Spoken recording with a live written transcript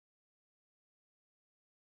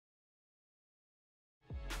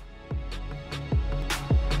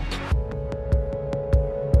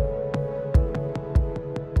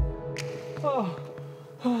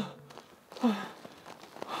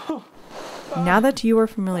Now that you are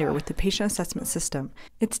familiar with the patient assessment system,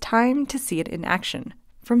 it's time to see it in action,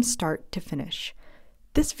 from start to finish.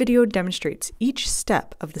 This video demonstrates each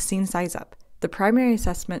step of the scene size up, the primary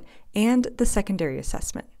assessment, and the secondary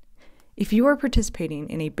assessment. If you are participating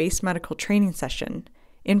in a base medical training session,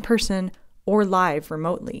 in person or live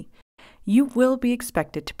remotely, you will be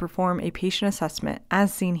expected to perform a patient assessment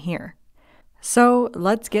as seen here. So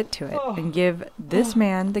let's get to it and give this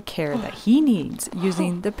man the care that he needs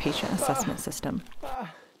using the patient assessment system.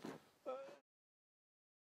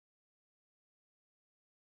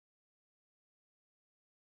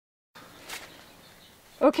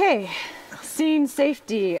 Okay, scene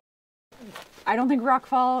safety. I don't think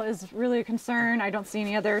rockfall is really a concern. I don't see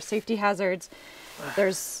any other safety hazards.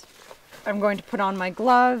 I'm going to put on my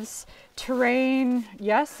gloves. Terrain,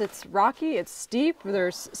 yes, it's rocky, it's steep.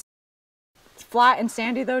 It's flat and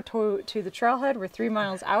sandy though to the trailhead. We're 3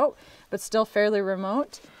 miles out, but still fairly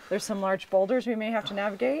remote. There's some large boulders we may have to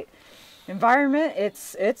navigate. Environment,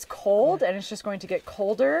 it's cold and it's just going to get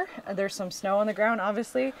colder. There's some snow on the ground,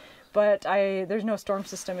 obviously, but there's no storm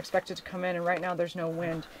system expected to come in, and right now there's no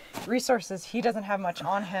wind. Resources, he doesn't have much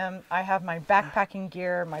on him. I have my backpacking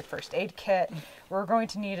gear, my first aid kit. We're going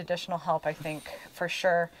to need additional help, I think, for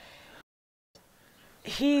sure.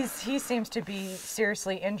 He seems to be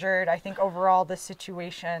seriously injured. I think overall the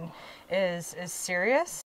situation is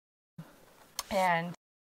serious, and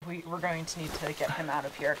we're going to need to get him out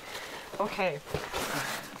of here. Okay.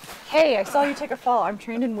 Hey, I saw you take a fall. I'm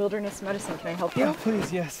trained in wilderness medicine. Can I help you? Oh,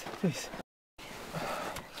 please, yes, please.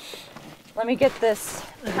 Let me get this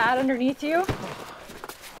pad underneath you.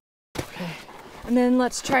 Okay. And then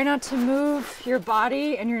let's try not to move your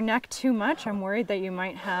body and your neck too much. I'm worried that you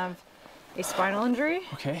might have a spinal injury.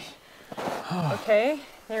 Okay. Okay,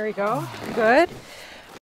 there we go. Good.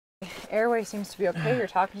 Airway seems to be okay. You're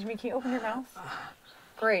talking to me. Can you open your mouth?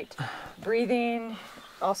 Great. Breathing.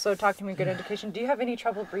 Also, talk to me, good indication. Do you have any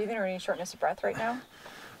trouble breathing or any shortness of breath right now?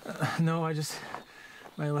 No,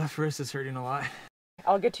 my left wrist is hurting a lot.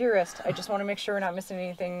 I'll get to your wrist. I just want to make sure we're not missing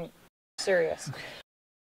anything serious. Okay.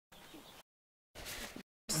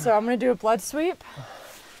 So I'm going to do a blood sweep.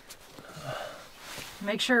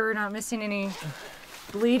 Make sure we're not missing any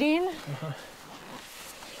bleeding.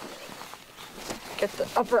 Get the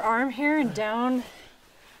upper arm here and down.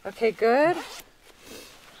 Okay, good.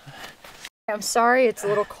 I'm sorry, it's a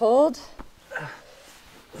little cold.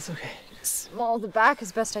 That's okay. Small the back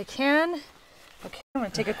as best I can. Okay, I'm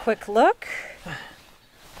going to take a quick look.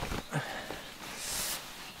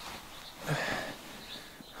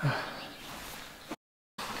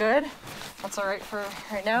 Good. That's all right for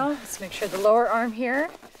right now. Let's make sure the lower arm here.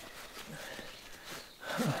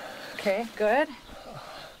 Okay, good.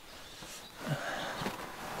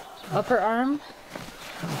 Upper arm.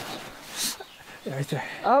 Yeah, right there.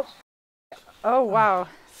 Oh, wow.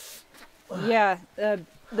 Yeah,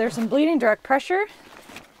 there's some bleeding, direct pressure.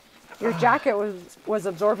 Your jacket was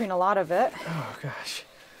absorbing a lot of it. Oh, gosh.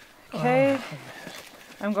 Okay.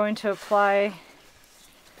 I'm going to apply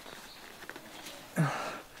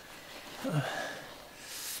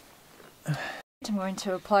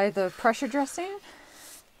the pressure dressing.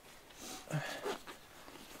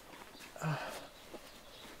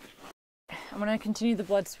 I'm going to continue the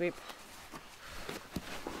blood sweep.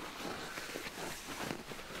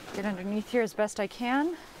 Get underneath here as best I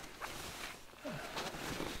can.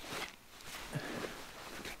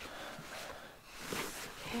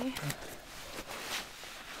 Okay.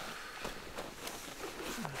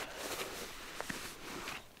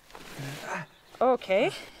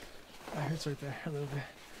 Okay. That hurts right there a little bit.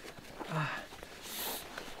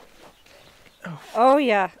 Oh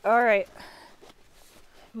yeah, all right.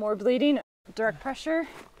 More bleeding, direct pressure.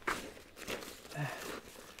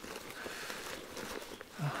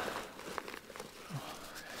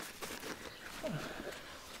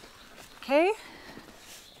 Okay.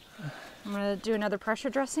 I'm gonna do another pressure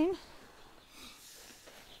dressing.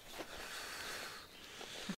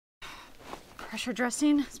 Pressure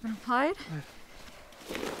dressing has been applied.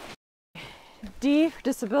 D for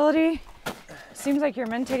disability. Seems like you're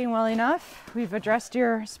mentating well enough. We've addressed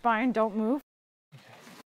your spine, don't move.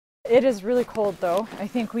 It is really cold though. I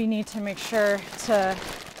think we need to make sure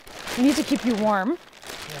we need to keep you warm.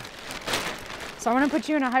 Yeah. So I'm gonna put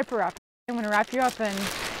you in a Hyperwrap. I'm gonna wrap you up, and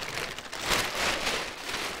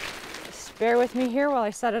just bear with me here while I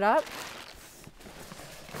set it up.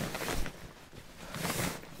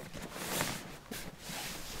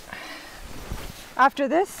 After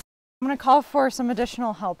this, I'm gonna call for some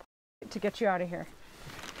additional help to get you out of here.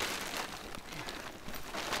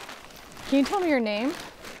 Can you tell me your name?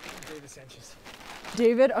 David Sanchez.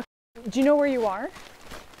 David, okay. Do you know where you are?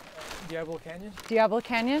 Diablo Canyon? Diablo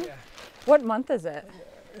Canyon? Yeah. What month is it?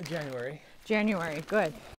 January. January,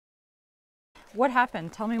 good. What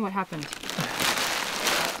happened? Tell me what happened.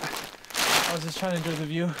 I was just trying to enjoy the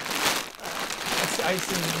view. It's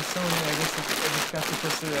icy and the sun, I guess I just got too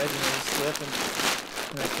close to the edge and I just slipped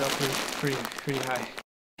and I fell pretty high.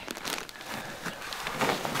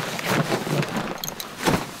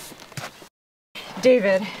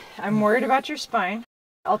 David, I'm worried about your spine.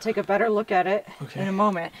 I'll take a better look at it in a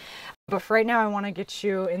moment. But for right now, I want to get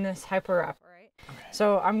you in this Hyperwrap, all right? Okay.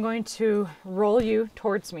 So I'm going to roll you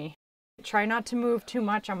towards me. Try not to move too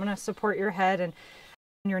much. I'm going to support your head and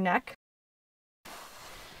your neck.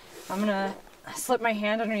 I'm going to slip my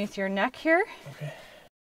hand underneath your neck here. Okay.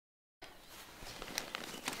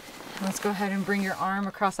 Let's go ahead and bring your arm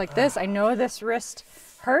across like this. I know this wrist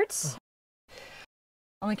hurts.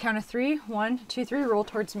 On the count of 3, 1, 2, 3, roll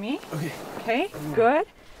towards me. Okay. Okay, good.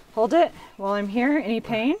 Hold it while I'm here. Any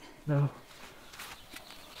pain? No.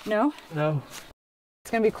 No? No.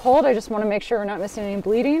 It's gonna be cold. I just want to make sure we're not missing any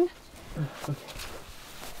bleeding.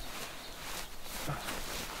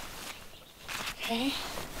 Okay.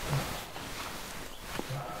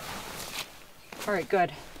 All right,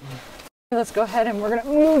 good. Let's go ahead and we're gonna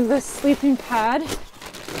move this sleeping pad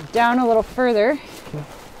down a little further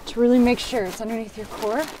to really make sure it's underneath your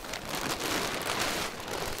core.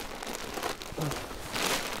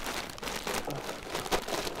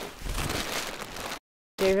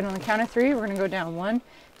 David, on the count of 3, we're gonna go down. 1,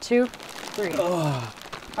 2, 3. Oh.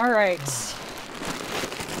 All right.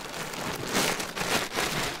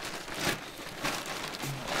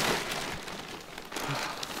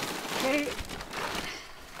 Okay.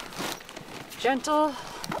 Gentle.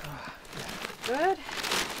 Good.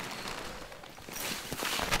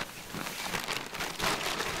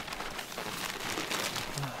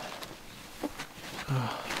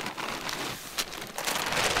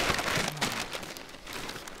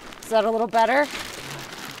 Is that a little better?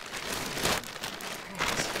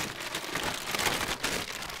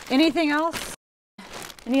 Anything else?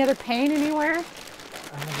 Any other pain anywhere?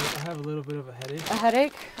 I have a little bit of a headache. A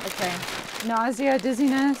headache? Okay. Nausea,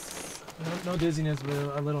 dizziness? No dizziness, but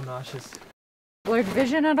a little nauseous. Blurred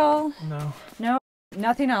vision at all? No. No?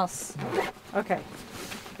 Nothing else? Okay.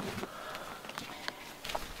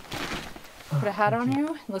 Put a hat on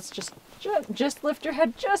you. Let's just lift your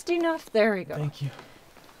head just enough. There we go. Thank you.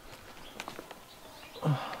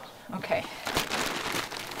 Okay.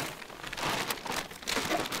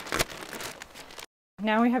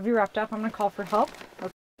 Now we have you wrapped up. I'm going to call for help.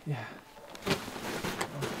 Okay. Yeah.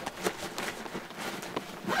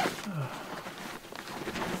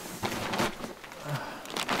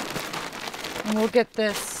 And we'll get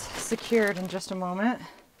this secured in just a moment.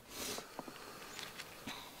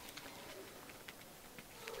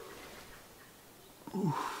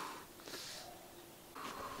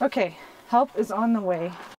 Okay, help is on the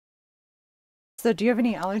way. So do you have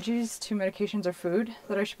any allergies to medications or food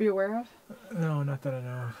that I should be aware of? No, not that I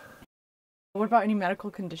know of. What about any medical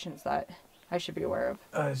conditions that I should be aware of?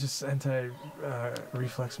 It's just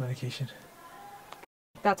anti-reflux medication.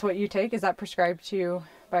 That's what you take? Is that prescribed to you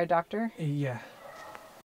by a doctor? Yeah.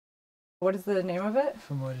 What is the name of it?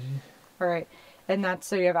 Famotidine. All right. And that's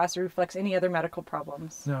so you have acid reflux. Any other medical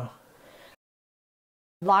problems? No.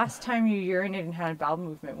 Last time you urinated and had a bowel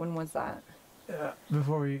movement, when was that?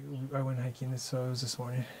 Before I went hiking, so it was this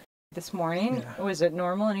morning. This morning? Yeah. Was it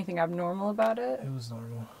normal? Anything abnormal about it? It was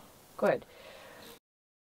normal. Good.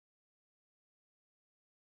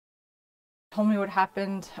 Tell me what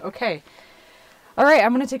happened. Okay. All right,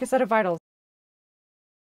 I'm going to take a set of vitals.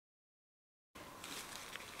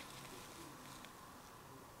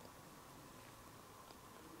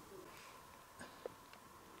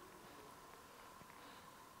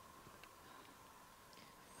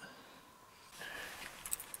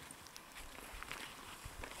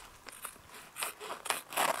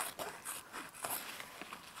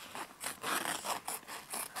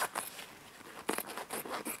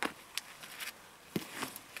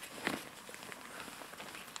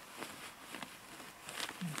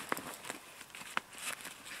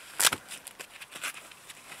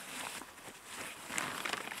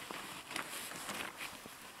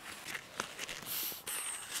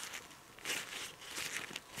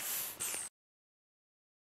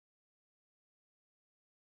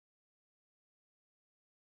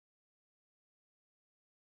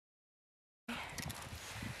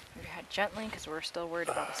 Gently because we're still worried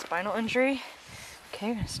about a spinal injury. Okay,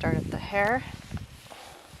 we're going to start at the hair.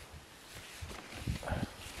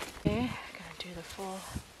 Okay, going to do the full.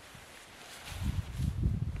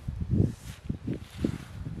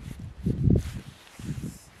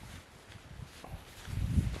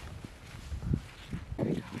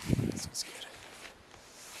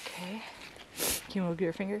 Can you move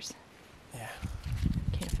your fingers? Yeah.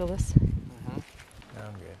 Can you feel this? Mm-hmm. No,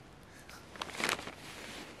 I'm good.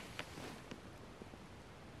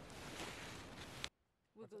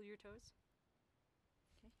 Wiggle your toes.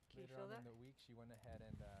 Okay. Can you Later feel on that? in the week, she went ahead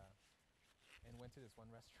and went to this one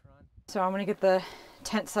restaurant. So I'm gonna get the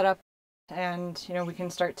tent set up, and we can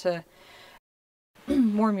start to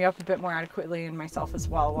warm you up a bit more adequately, and myself as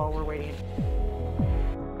well, while we're waiting.